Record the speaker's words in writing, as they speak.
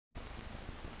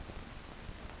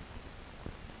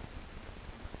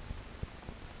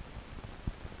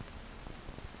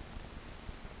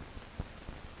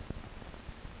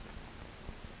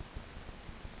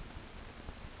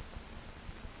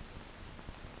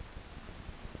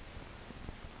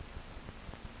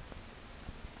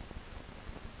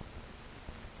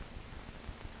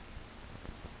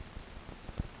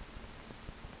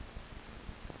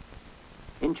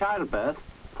In childbirth,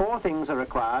 4 things are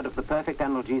required of the perfect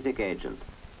analgesic agent.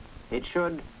 It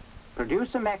should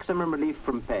produce a maximum relief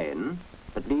from pain,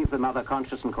 but leave the mother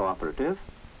conscious and cooperative,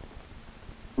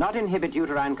 not inhibit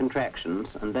uterine contractions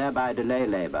and thereby delay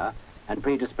labor and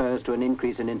predispose to an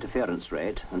increase in interference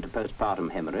rate and to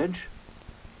postpartum hemorrhage.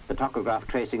 The tachograph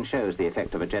tracing shows the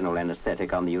effect of a general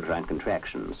anesthetic on the uterine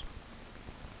contractions.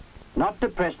 Not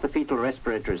depress the fetal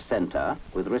respiratory center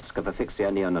with risk of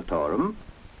asphyxia neonatorum,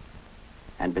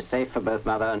 and be safe for both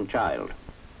mother and child.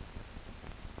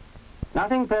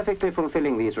 Nothing perfectly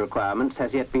fulfilling these requirements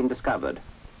has yet been discovered,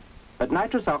 but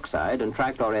nitrous oxide and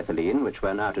trichloroethylene, which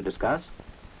we're now to discuss,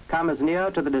 come as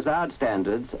near to the desired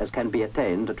standards as can be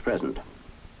attained at present.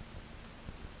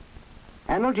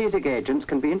 Analgesic agents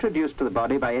can be introduced to the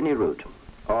body by any route: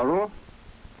 oral,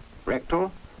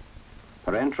 rectal,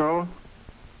 parenteral,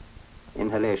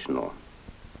 inhalational.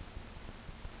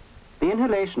 The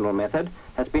inhalational method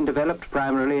has been developed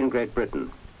primarily in Great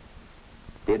Britain.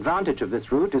 The advantage of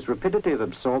this route is rapidity of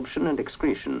absorption and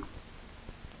excretion.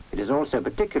 It is also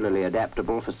particularly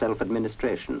adaptable for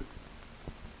self-administration.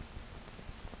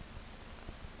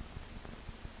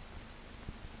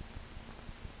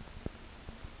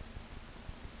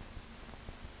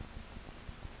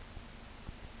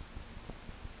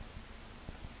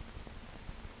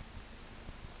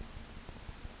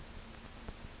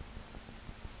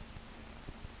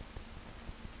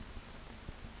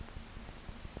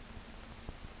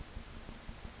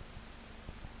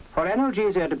 For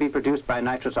analgesia to be produced by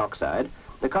nitrous oxide,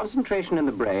 the concentration in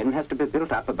the brain has to be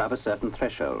built up above a certain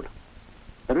threshold.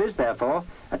 There is, therefore,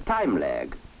 a time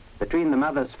lag between the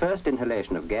mother's first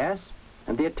inhalation of gas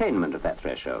and the attainment of that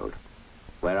threshold,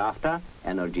 whereafter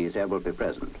analgesia will be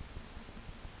present.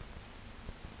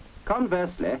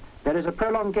 Conversely, there is a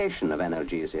prolongation of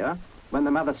analgesia when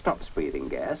the mother stops breathing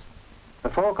gas,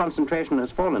 before concentration has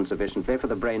fallen sufficiently for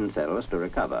the brain cells to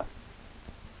recover.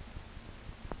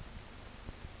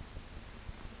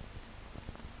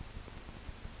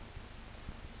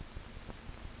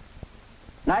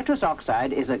 Nitrous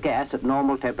oxide is a gas at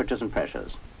normal temperatures and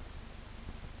pressures.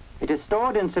 It is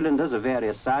stored in cylinders of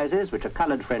various sizes, which are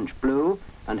colored French blue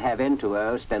and have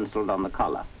N2O stenciled on the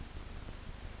collar.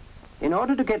 In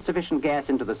order to get sufficient gas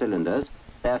into the cylinders,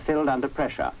 they are filled under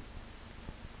pressure.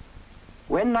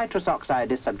 When nitrous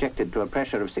oxide is subjected to a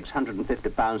pressure of 650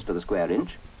 pounds to the square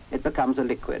inch, it becomes a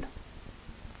liquid.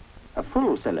 A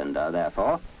full cylinder,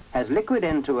 therefore, has liquid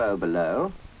N2O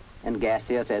below and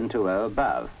gaseous N2O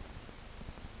above.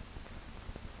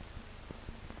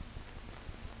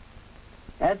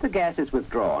 As the gas is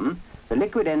withdrawn, the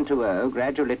liquid N2O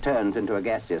gradually turns into a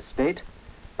gaseous state,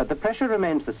 but the pressure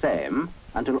remains the same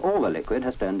until all the liquid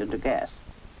has turned into gas.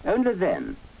 Only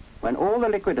then, when all the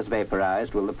liquid is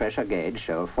vaporized, will the pressure gauge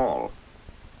show a fall.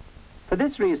 For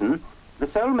this reason,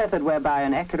 the sole method whereby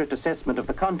an accurate assessment of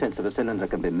the contents of a cylinder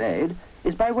can be made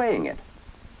is by weighing it.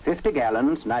 50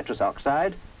 gallons nitrous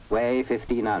oxide weigh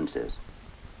 15 ounces.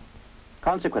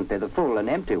 Consequently, the full and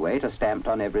empty weight are stamped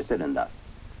on every cylinder.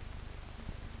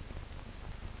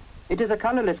 It is a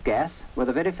colorless gas with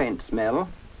a very faint smell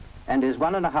and is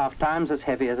 1.5 times as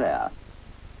heavy as air.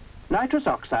 Nitrous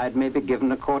oxide may be given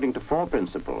according to 4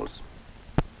 principles: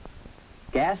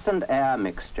 gas and air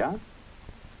mixture,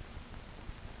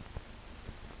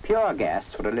 pure gas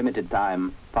for a limited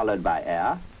time followed by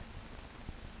air,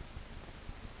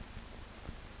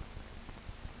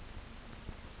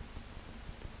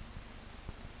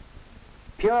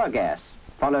 pure gas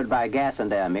followed by gas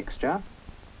and air mixture,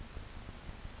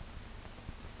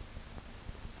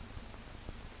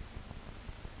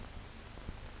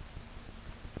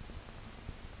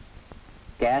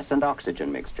 gas and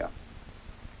oxygen mixture.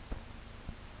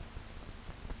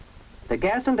 The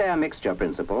gas and air mixture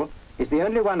principle is the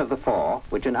only one of the 4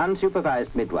 which an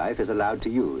unsupervised midwife is allowed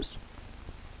to use.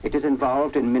 It is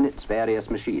involved in Minnett's various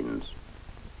machines.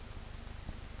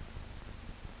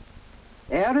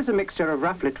 Air is a mixture of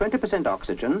roughly 20%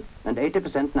 oxygen and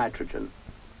 80% nitrogen.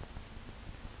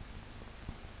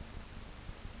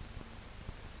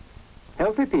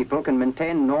 Healthy people can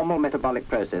maintain normal metabolic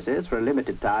processes for a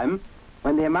limited time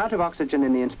when the amount of oxygen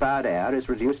in the inspired air is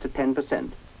reduced to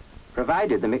 10%,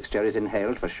 provided the mixture is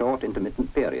inhaled for short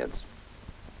intermittent periods.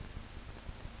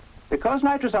 Because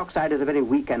nitrous oxide is a very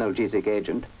weak analgesic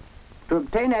agent, to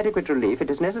obtain adequate relief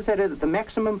it is necessary that the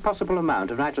maximum possible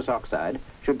amount of nitrous oxide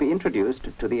should be introduced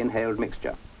to the inhaled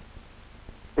mixture.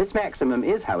 This maximum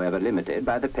is, however, limited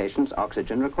by the patient's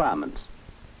oxygen requirements.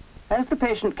 As the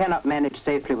patient cannot manage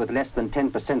safely with less than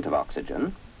 10% of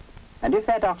oxygen, and if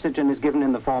that oxygen is given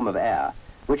in the form of air,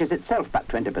 which is itself but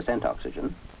 20%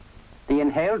 oxygen, the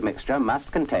inhaled mixture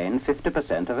must contain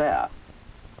 50% of air.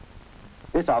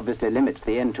 This obviously limits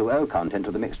the N2O content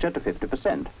of the mixture to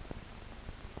 50%.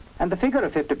 And the figure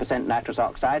of 50% nitrous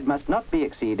oxide must not be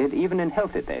exceeded even in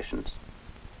healthy patients,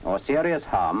 or serious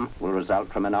harm will result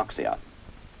from anoxia.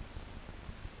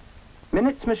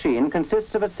 Minnett's machine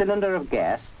consists of a cylinder of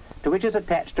gas to which is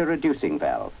attached a reducing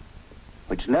valve,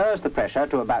 which lowers the pressure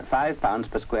to about 5 pounds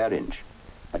per square inch,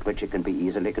 at which it can be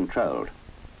easily controlled.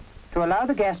 To allow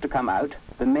the gas to come out,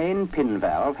 the main pin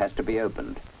valve has to be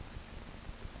opened.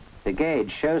 The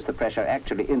gauge shows the pressure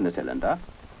actually in the cylinder,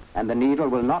 and the needle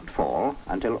will not fall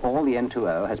until all the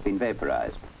N2O has been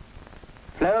vaporized.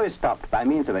 Flow is stopped by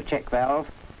means of a check valve,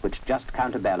 which just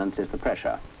counterbalances the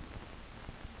pressure.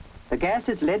 The gas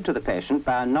is led to the patient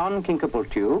by a non-kinkable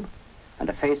tube and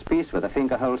a facepiece with a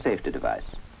finger hole safety device.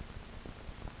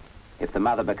 If the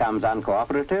mother becomes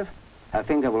uncooperative, her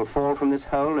finger will fall from this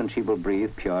hole and she will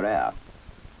breathe pure air.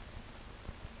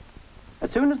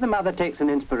 As soon as the mother takes an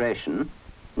inspiration,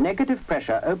 negative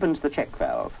pressure opens the check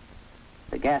valve.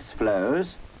 The gas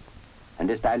flows and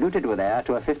is diluted with air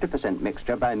to a 50%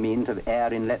 mixture by means of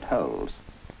air inlet holes.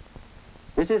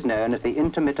 This is known as the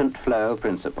intermittent flow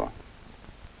principle.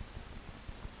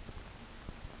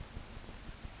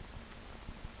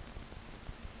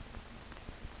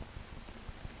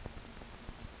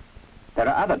 There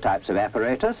are other types of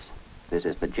apparatus. This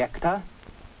is the jector,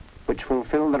 which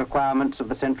fulfill the requirements of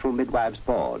the central midwives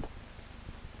board.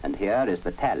 And here is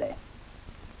the tally.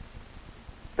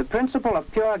 The principle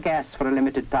of pure gas for a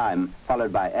limited time,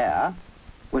 followed by air,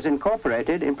 was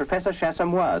incorporated in Professor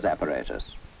Chassamoir's apparatus.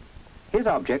 His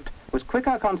object was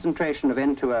quicker concentration of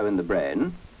N2O in the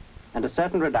brain and a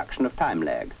certain reduction of time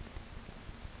lag.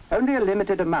 Only a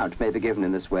limited amount may be given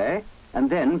in this way, and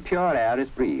then pure air is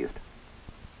breathed.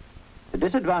 The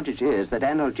disadvantage is that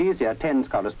analgesia tends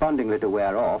correspondingly to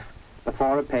wear off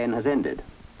before a pain has ended.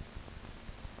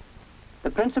 The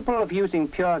principle of using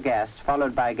pure gas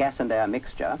followed by gas and air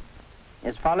mixture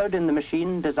is followed in the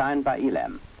machine designed by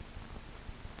Elam.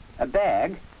 A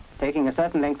bag, taking a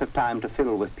certain length of time to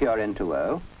fill with pure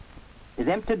N2O, is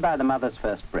emptied by the mother's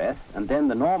first breath, and then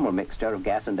the normal mixture of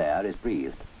gas and air is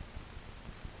breathed.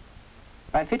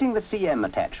 By fitting the CM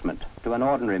attachment to an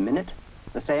ordinary minute,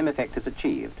 the same effect is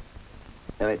achieved,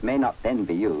 though it may not then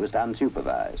be used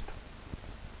unsupervised.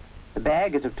 The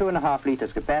bag is of 2.5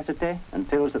 liters capacity and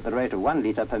fills at the rate of 1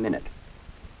 liter per minute.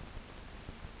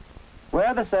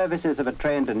 Where the services of a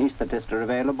trained anesthetist are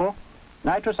available,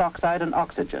 nitrous oxide and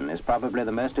oxygen is probably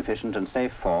the most efficient and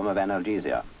safe form of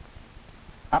analgesia.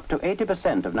 Up to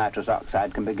 80% of nitrous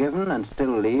oxide can be given and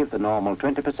still leave the normal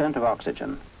 20% of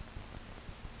oxygen.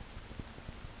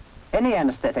 Any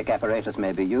anesthetic apparatus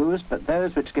may be used, but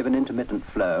those which give an intermittent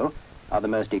flow are the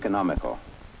most economical.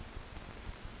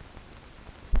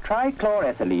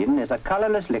 Trichloroethylene is a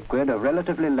colorless liquid of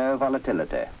relatively low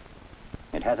volatility.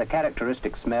 It has a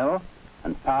characteristic smell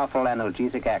and powerful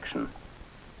analgesic action.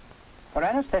 For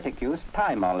anesthetic use,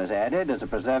 thymol is added as a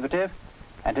preservative,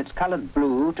 and it's colored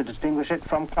blue to distinguish it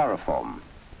from chloroform.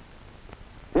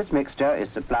 This mixture is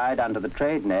supplied under the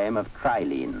trade name of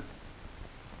Trilene.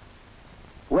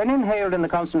 When inhaled in the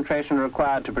concentration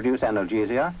required to produce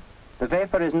analgesia, the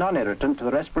vapor is non-irritant to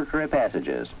the respiratory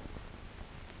passages.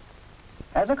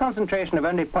 As a concentration of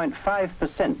only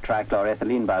 0.5%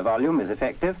 trichloroethylene by volume is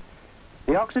effective,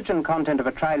 the oxygen content of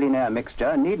a trilene air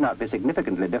mixture need not be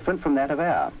significantly different from that of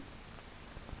air.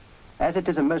 As it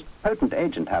is a most potent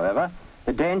agent, however,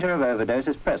 the danger of overdose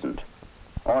is present,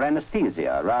 or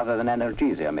anesthesia rather than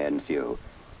analgesia may ensue,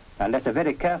 unless a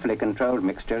very carefully controlled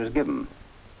mixture is given.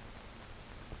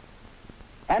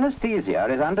 Anesthesia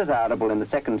is undesirable in the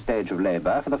second stage of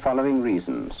labor for the following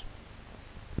reasons.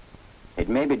 It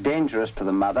may be dangerous to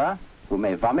the mother, who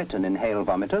may vomit and inhale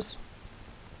vomitus,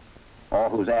 or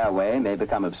whose airway may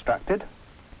become obstructed.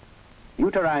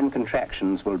 Uterine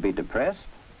contractions will be depressed,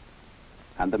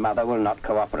 and the mother will not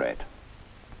cooperate.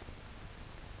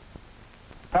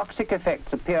 Toxic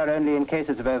effects appear only in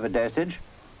cases of overdosage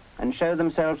and show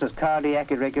themselves as cardiac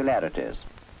irregularities,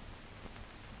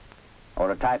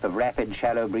 or a type of rapid,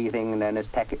 shallow breathing known as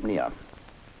tachypnea.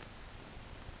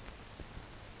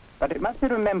 But it must be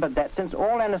remembered that since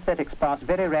all anesthetics pass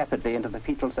very rapidly into the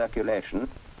fetal circulation,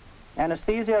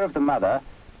 anesthesia of the mother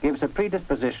gives a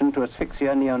predisposition to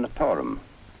asphyxia neonatorum.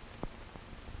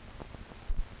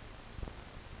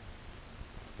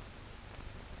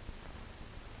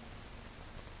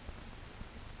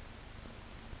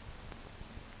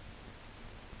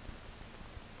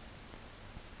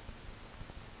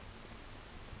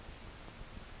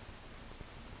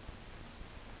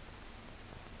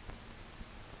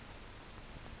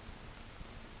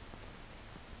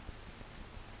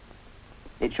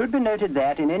 It should be noted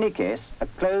that, in any case, a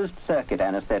closed-circuit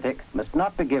anesthetic must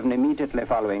not be given immediately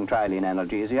following trilene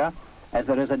analgesia, as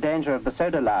there is a danger of the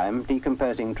soda lime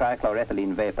decomposing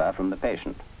trichloroethylene vapor from the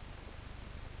patient.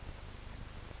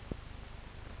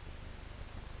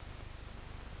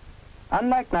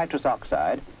 Unlike nitrous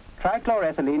oxide,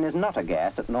 trichloroethylene is not a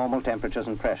gas at normal temperatures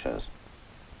and pressures.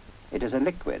 It is a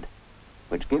liquid,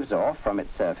 which gives off from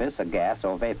its surface a gas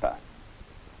or vapor.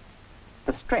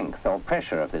 The strength or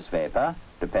pressure of this vapor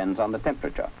depends on the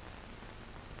temperature.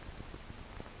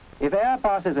 If air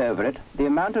passes over it, the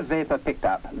amount of vapor picked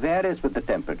up varies with the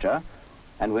temperature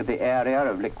and with the area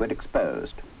of liquid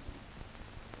exposed.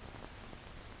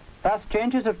 Thus,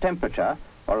 changes of temperature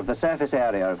or of the surface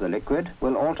area of the liquid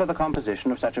will alter the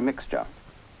composition of such a mixture.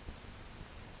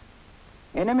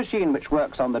 Any machine which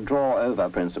works on the draw-over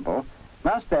principle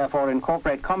must therefore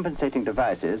incorporate compensating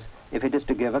devices if it is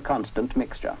to give a constant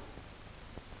mixture.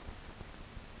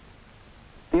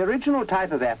 The original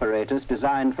type of apparatus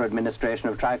designed for administration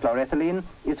of trichloroethylene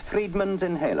is Friedman's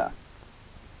inhaler.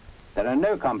 There are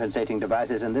no compensating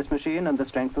devices in this machine, and the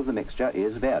strength of the mixture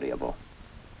is variable.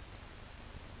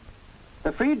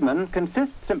 The Friedman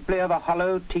consists simply of a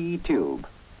hollow T tube,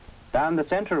 down the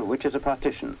center of which is a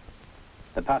partition.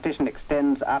 The partition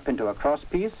extends up into a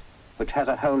crosspiece, which has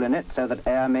a hole in it so that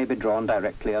air may be drawn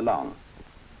directly along.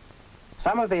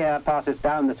 Some of the air passes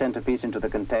down the centerpiece into the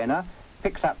container,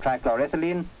 picks up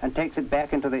trichloroethylene, and takes it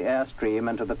back into the airstream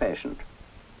and to the patient.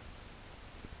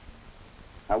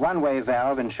 A one-way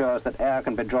valve ensures that air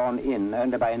can be drawn in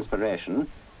only by inspiration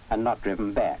and not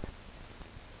driven back.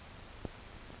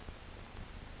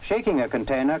 Shaking a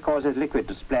container causes liquid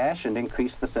to splash and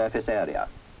increase the surface area.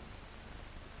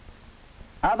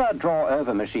 Other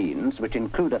draw-over machines, which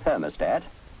include a thermostat,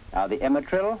 are the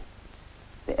Emitril,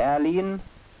 the Airline,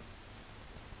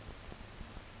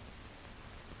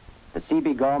 the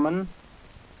CB Gorman,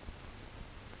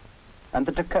 and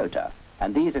the Dakota,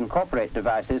 and these incorporate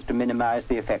devices to minimize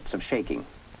the effects of shaking.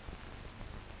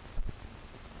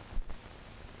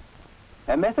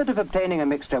 A method of obtaining a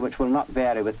mixture which will not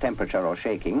vary with temperature or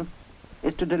shaking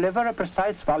is to deliver a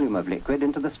precise volume of liquid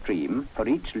into the stream for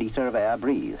each liter of air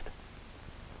breathed.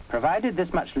 Provided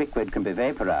this much liquid can be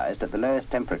vaporized at the lowest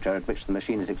temperature at which the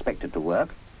machine is expected to work,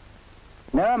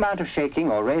 no amount of shaking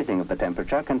or raising of the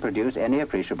temperature can produce any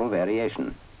appreciable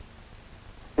variation.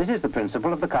 This is the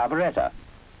principle of the carburetor,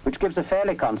 which gives a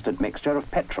fairly constant mixture of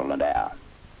petrol and air.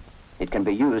 It can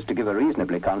be used to give a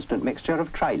reasonably constant mixture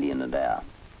of trilene and air.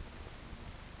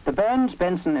 The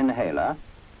Burns-Benson inhaler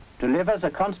delivers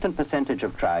a constant percentage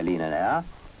of trilene and air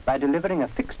by delivering a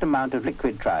fixed amount of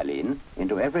liquid trilene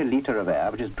into every liter of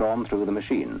air which is drawn through the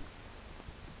machine.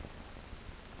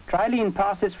 Trilene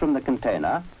passes from the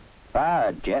container via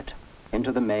a jet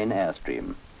into the main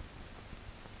airstream.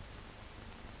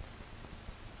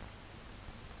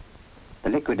 The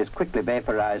liquid is quickly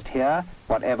vaporized here,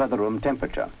 whatever the room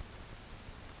temperature.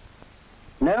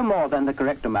 No more than the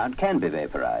correct amount can be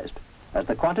vaporized, as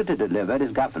the quantity delivered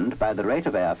is governed by the rate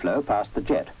of airflow past the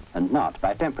jet, and not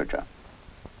by temperature.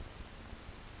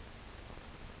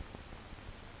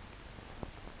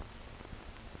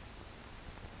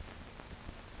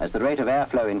 As the rate of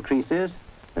airflow increases,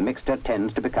 the mixture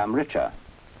tends to become richer.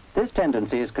 This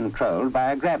tendency is controlled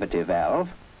by a gravity valve,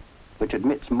 which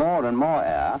admits more and more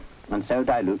air, and so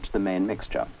dilutes the main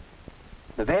mixture.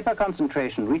 The vapor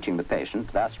concentration reaching the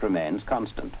patient thus remains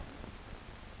constant.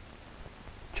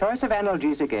 Choice of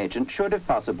analgesic agent should, if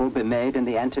possible, be made in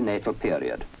the antenatal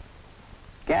period.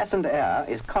 Gas and air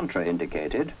is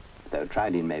contraindicated, though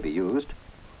trilene may be used,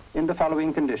 in the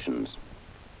following conditions: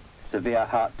 severe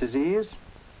heart disease,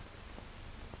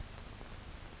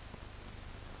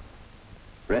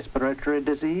 respiratory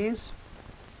disease,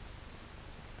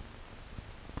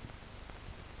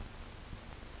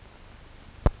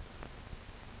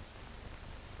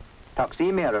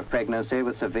 toxemia of pregnancy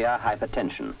with severe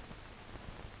hypertension.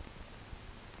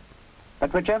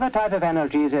 But whichever type of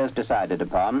analgesia is decided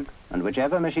upon, and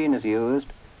whichever machine is used,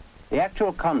 the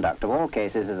actual conduct of all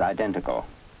cases is identical.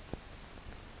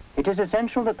 It is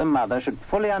essential that the mother should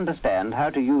fully understand how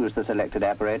to use the selected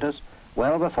apparatus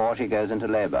well before she goes into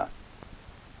labor.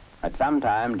 At some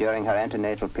time during her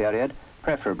antenatal period,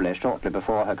 preferably shortly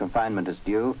before her confinement is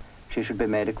due, she should be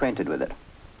made acquainted with it.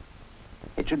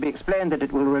 It should be explained that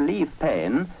it will relieve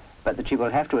pain, but that she will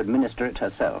have to administer it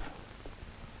herself.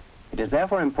 It is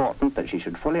therefore important that she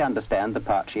should fully understand the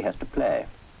part she has to play.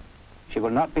 She will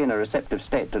not be in a receptive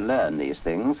state to learn these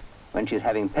things when she is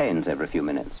having pains every few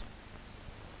minutes.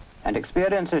 And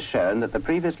experience has shown that the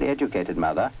previously educated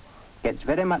mother gets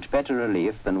very much better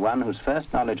relief than one whose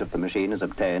first knowledge of the machine is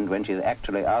obtained when she is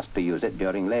actually asked to use it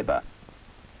during labor.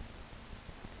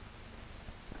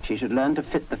 she should learn to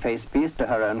fit the facepiece to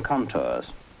her own contours.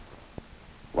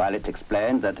 While it's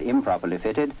explained that improperly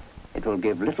fitted, it will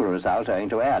give little result owing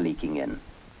to air leaking in.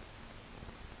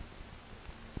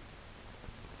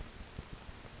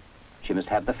 She must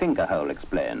have the finger hole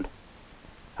explained,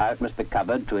 how it must be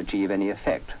covered to achieve any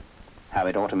effect, how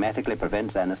it automatically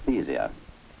prevents anesthesia.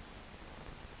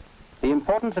 The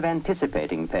importance of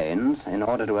anticipating pains in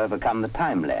order to overcome the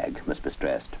time lag must be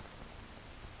stressed.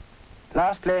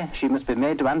 Lastly, she must be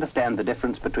made to understand the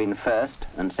difference between first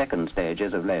and second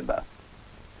stages of labor.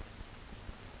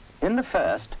 In the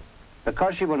first,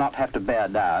 because she will not have to bear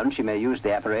down, she may use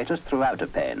the apparatus throughout a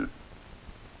pain.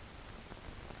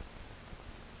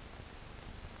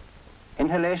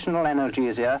 Inhalational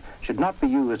analgesia should not be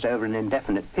used over an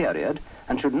indefinite period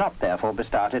and should not therefore be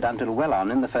started until well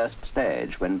on in the first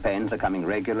stage, when pains are coming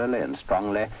regularly and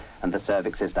strongly and the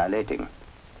cervix is dilating.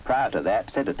 Prior to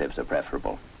that, sedatives are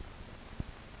preferable.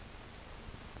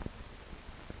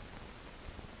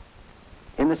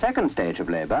 In the second stage of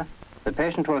labor, the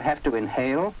patient will have to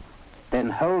inhale,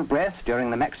 then hold breath during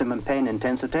the maximum pain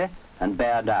intensity and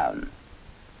bear down.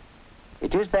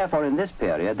 It is therefore in this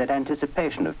period that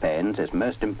anticipation of pains is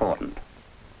most important.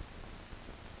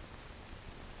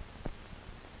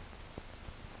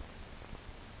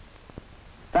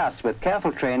 Thus, with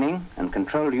careful training and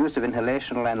controlled use of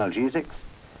inhalational analgesics,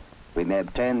 we may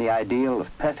obtain the ideal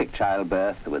of perfect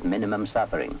childbirth with minimum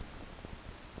suffering.